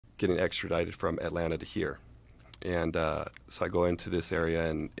getting extradited from Atlanta to here. And so I go into this area,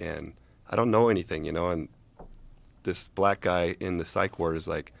 and I don't know anything, you know, and this black guy in the psych ward is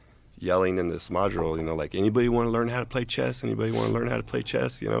like yelling in this module, you know, like, anybody want to learn how to play chess? Anybody want to learn how to play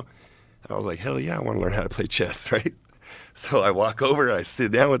chess, you know? And I was like, hell yeah, I want to learn how to play chess, right? So I walk over, I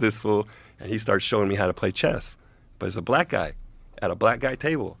sit down with this fool, and he starts showing me how to play chess. But it's a black guy at a black guy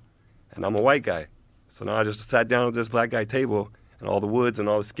table, and I'm a white guy. So now I just sat down at this black guy table, and all the woods and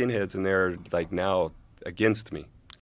all the skinheads in there are like now against me.